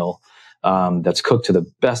packed meal that's cooked to the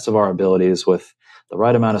best of our abilities with the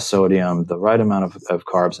right amount of sodium, the right amount of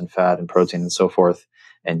carbs and fat and protein and so forth.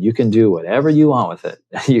 And you can do whatever you want with it.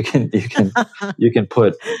 You can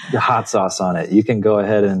put hot sauce on it. You can go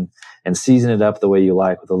ahead and season it up the way you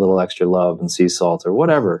like with a little extra love and sea salt or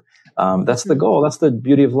whatever. That's the goal. That's the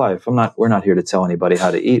beauty of life. We're not here to tell anybody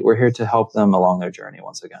how to eat. We're here to help them along their journey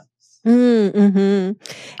once again.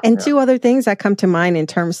 And two other things that come to mind in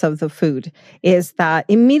terms of the food is that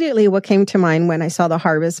immediately what came to mind when I saw the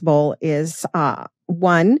Harvest Bowl is,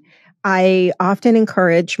 one, I often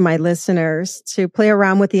encourage my listeners to play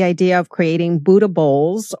around with the idea of creating Buddha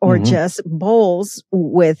bowls or just bowls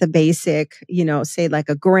with a basic, say like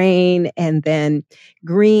a grain and then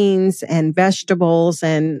greens and vegetables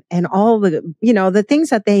and all the, the things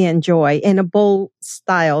that they enjoy in a bowl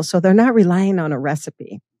style. So they're not relying on a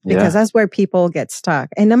recipe, because that's where people get stuck.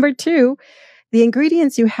 And number two, the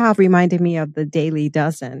ingredients you have reminded me of the Daily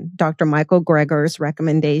Dozen, Dr. Michael Greger's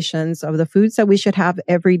recommendations of the foods that we should have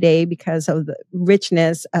every day because of the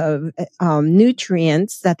richness of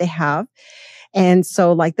nutrients that they have. And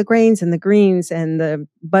so like the grains and the greens and the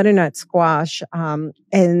butternut squash and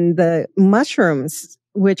the mushrooms,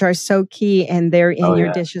 which are so key, and they're in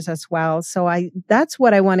your dishes as well. So that's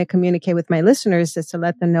what I want to communicate with my listeners, is to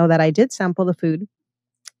let them know that I did sample the food,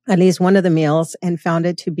 at least one of the meals, and found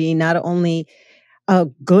it to be not only a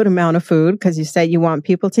good amount of food, because you said you want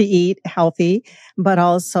people to eat healthy, but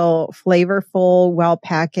also flavorful, well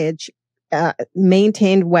packaged,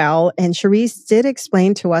 maintained well. And Charisse did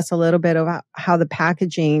explain to us a little bit about how the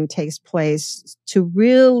packaging takes place to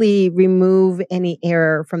really remove any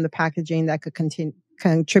error from the packaging that could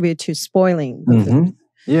contribute to spoiling the food.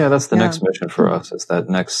 Yeah, that's the next mission for us. It's that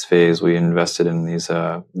next phase. We invested in these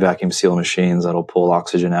vacuum seal machines that'll pull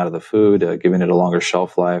oxygen out of the food, giving it a longer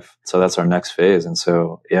shelf life. So that's our next phase. And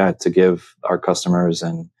so, to give our customers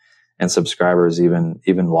and subscribers even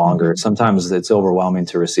longer. Sometimes it's overwhelming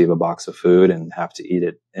to receive a box of food and have to eat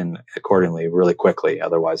it accordingly really quickly.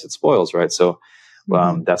 Otherwise it spoils, right? So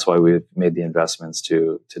that's why we've made the investments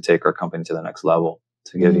to take our company to the next level,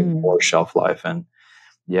 to give even more shelf life. And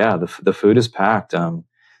the food is packed.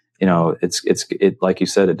 It like you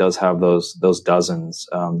said, it does have those dozens.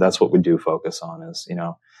 That's what we do focus on is,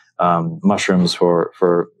 mushrooms for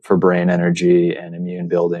brain energy and immune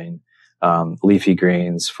building, leafy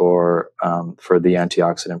greens for the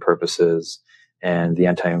antioxidant purposes and the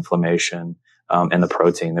anti-inflammation, and the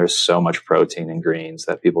protein. There's so much protein in greens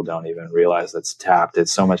that people don't even realize that's tapped.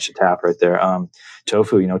 It's so much to tap right there.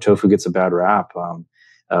 Tofu, tofu gets a bad rap.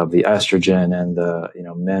 Of the estrogen and the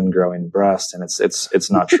men growing breast, and it's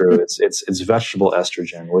not true. It's vegetable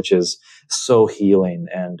estrogen, which is so healing,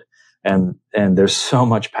 and there's so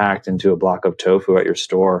much packed into a block of tofu at your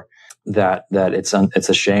store that it's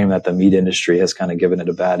a shame that the meat industry has kind of given it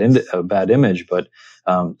a bad image. But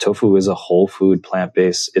tofu is a whole food,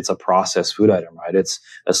 plant-based. It's a processed food item, right? It's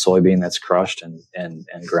a soybean that's crushed and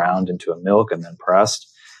ground into a milk and then pressed,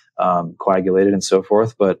 coagulated, and so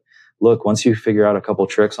forth. But look, once you figure out a couple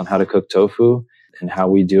tricks on how to cook tofu and how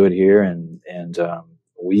we do it here, and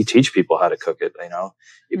we teach people how to cook it.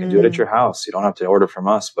 You can do it at your house. You don't have to order from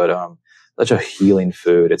us, but such a healing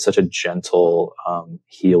food. It's such a gentle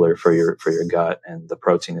healer for your gut, and the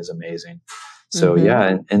protein is amazing. So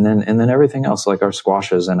yeah, and then everything else, like our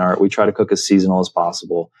squashes and we try to cook as seasonal as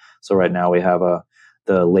possible. So right now we have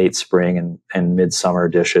the late spring and midsummer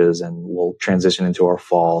dishes, and we'll transition into our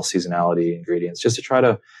fall seasonality ingredients just to try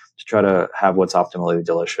to have what's optimally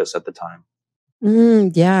delicious at the time.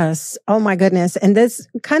 Yes. Oh my goodness. And this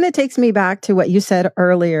kind of takes me back to what you said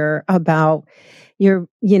earlier about your,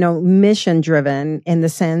 mission driven, in the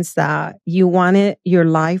sense that you wanted your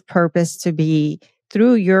life purpose to be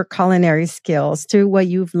through your culinary skills, through what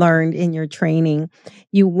you've learned in your training.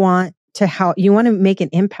 You want to make an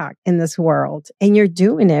impact in this world, and you're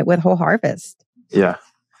doing it with Whole Harvest. Yeah,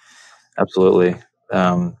 absolutely.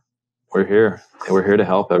 We're here. We're here to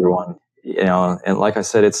help everyone. And like I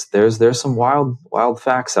said, there's some wild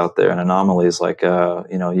facts out there and anomalies. Like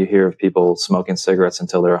you hear of people smoking cigarettes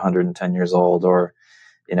until they're 110 years old, or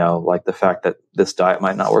like the fact that this diet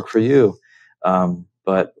might not work for you.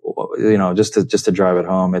 But just to drive it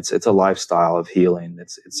home, it's a lifestyle of healing.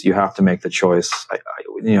 It's you have to make the choice.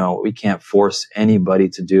 We can't force anybody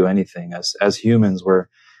to do anything. As humans,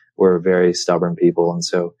 we're very stubborn people, and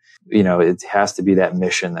so it has to be that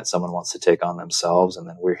mission that someone wants to take on themselves. And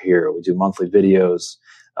then we're here. We do monthly videos.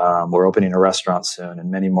 We're opening a restaurant soon,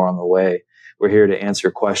 and many more on the way. We're here to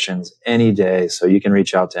answer questions any day. So you can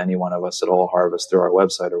reach out to any one of us at Whole Harvest through our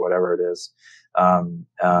website or whatever it is. And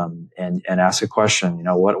ask a question.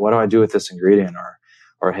 What do I do with this ingredient?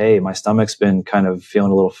 Or, hey, my stomach's been kind of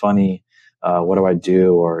feeling a little funny. What do I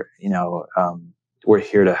do? Or, we're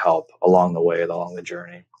here to help along the way, along the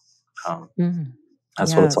journey.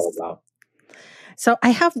 That's what it's all about. So I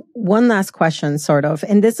have one last question, sort of,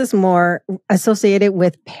 and this is more associated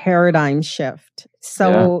with paradigm shift.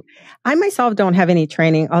 So I myself don't have any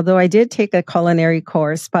training, although I did take a culinary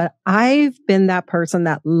course, but I've been that person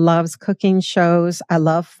that loves cooking shows. I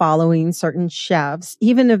love following certain chefs,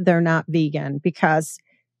 even if they're not vegan, because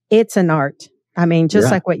it's an art. I mean,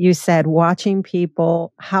 just like what you said, watching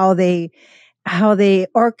people, how they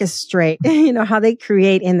orchestrate, how they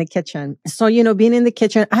create in the kitchen. So, being in the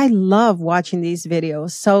kitchen, I love watching these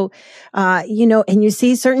videos. So, and you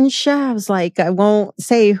see certain chefs, like I won't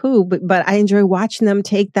say who, but I enjoy watching them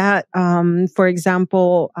take that. For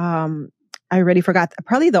example, I already forgot,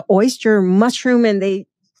 probably the oyster mushroom, and they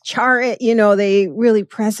char it, they really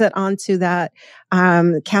press it onto that,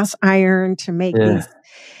 cast iron to make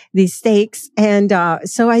these steaks. And,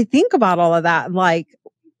 so I think about all of that, like,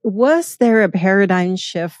 was there a paradigm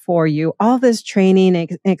shift for you? All this training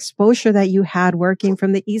and exposure that you had working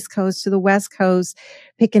from the East Coast to the West Coast,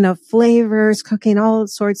 picking up flavors, cooking all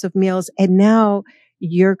sorts of meals. And now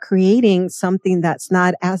you're creating something that's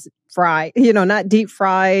not as fried, not deep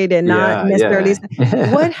fried and not necessarily.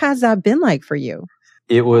 What has that been like for you?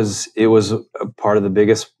 It was a part of the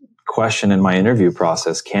biggest question in my interview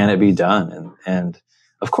process. Can it be done? And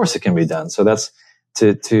of course it can be done. So that's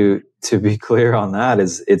to be clear on that,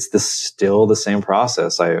 it's still the same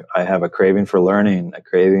process. I have a craving for learning, a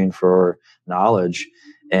craving for knowledge.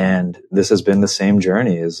 And this has been the same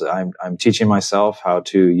journey. Is I'm teaching myself how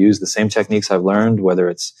to use the same techniques I've learned, whether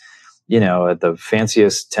it's, at the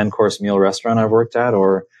fanciest 10-course meal restaurant I've worked at,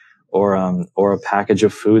 or a package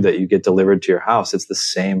of food that you get delivered to your house. It's the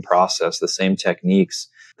same process, the same techniques,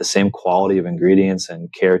 the same quality of ingredients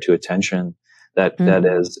and care to attention that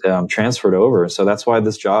is transferred over. So that's why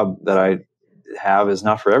this job that I have is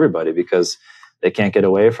not for everybody, because they can't get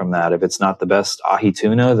away from that. If it's not the best ahi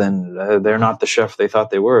tuna, then they're not the chef they thought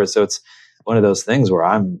they were. So it's one of those things where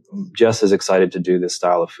I'm just as excited to do this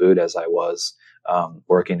style of food as I was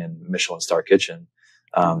working in Michelin star kitchen.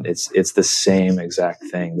 It's the same exact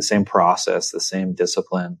thing, the same process, the same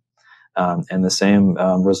discipline, and the same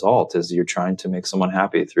result is you're trying to make someone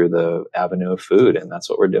happy through the avenue of food. And that's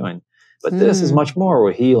what we're doing. But this is much more.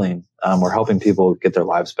 We're healing. We're helping people get their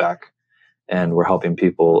lives back, and we're helping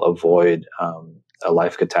people avoid a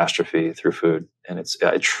life catastrophe through food. And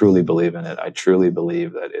I truly believe in it. I truly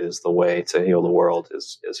believe that it is the way to heal the world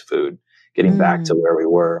is food, getting back to where we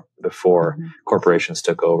were before corporations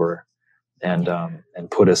took over and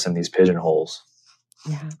put us in these pigeonholes.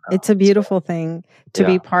 Yeah, it's a beautiful thing to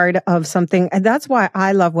be part of something. And that's why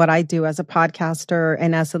I love what I do as a podcaster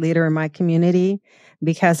and as a leader in my community,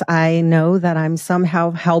 because I know that I'm somehow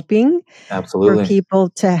helping for people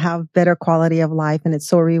to have better quality of life. And it's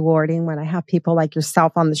so rewarding when I have people like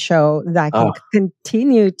yourself on the show that can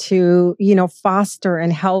continue to, foster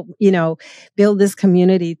and help, build this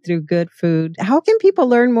community through good food. How can people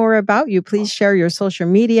learn more about you? Please share your social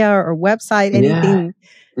media or website, anything.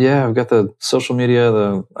 Yeah, I've got the social media,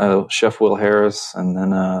 the Chef Will Harris, and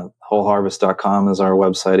then wholeharvest.com is our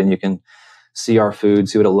website, and you can see our food,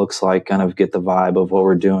 see what it looks like, kind of get the vibe of what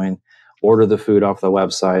we're doing. Order the food off the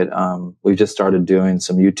website. We've just started doing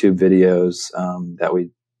some YouTube videos that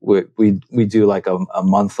we do like a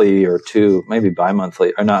monthly or two, maybe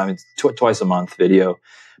bi-monthly, or not, twice a month video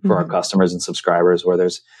for our customers and subscribers, where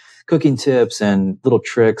there's cooking tips and little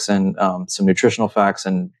tricks and some nutritional facts,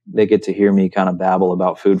 and they get to hear me kind of babble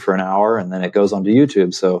about food for an hour, and then it goes onto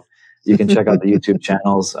YouTube, so you can check out the YouTube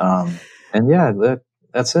channels. And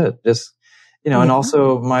that's it. Just and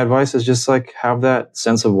also my advice is just like have that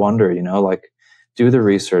sense of wonder. Like do the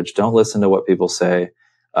research. Don't listen to what people say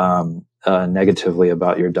negatively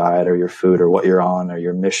about your diet or your food or what you're on or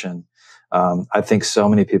your mission. I think so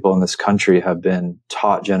many people in this country have been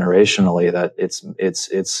taught generationally that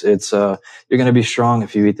you're going to be strong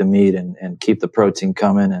if you eat the meat and keep the protein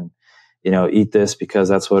coming and, eat this because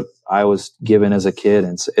that's what I was given as a kid.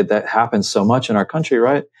 And that happens so much in our country,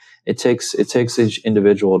 right? It takes each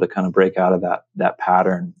individual to kind of break out of that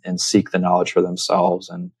pattern and seek the knowledge for themselves.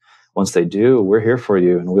 And once they do, we're here for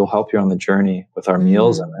you and we'll help you on the journey with our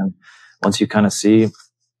meals. And then once you kind of see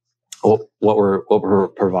what we're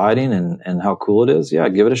providing and how cool it is,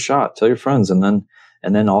 give it a shot. Tell your friends, and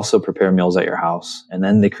then also prepare meals at your house, and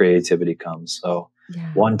then the creativity comes. So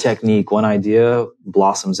one technique, one idea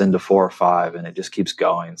blossoms into 4 or 5, and it just keeps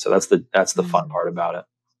going. So that's the fun part about it.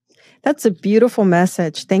 That's a beautiful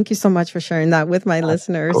message. Thank you so much for sharing that with my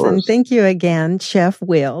listeners, and thank you again, Chef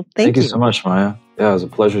Will. Thank you so much, Maya. Yeah, it was a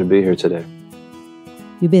pleasure to be here today.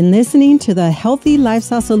 You've been listening to the Healthy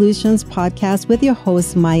Lifestyle Solutions podcast with your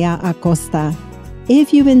host, Maya Acosta.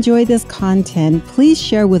 If you've enjoyed this content, please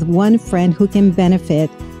share with one friend who can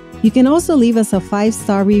benefit. You can also leave us a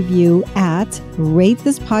 5-star review at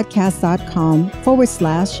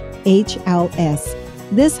ratethispodcast.com/HLS.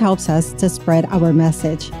 This helps us to spread our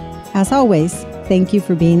message. As always, thank you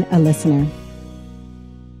for being a listener.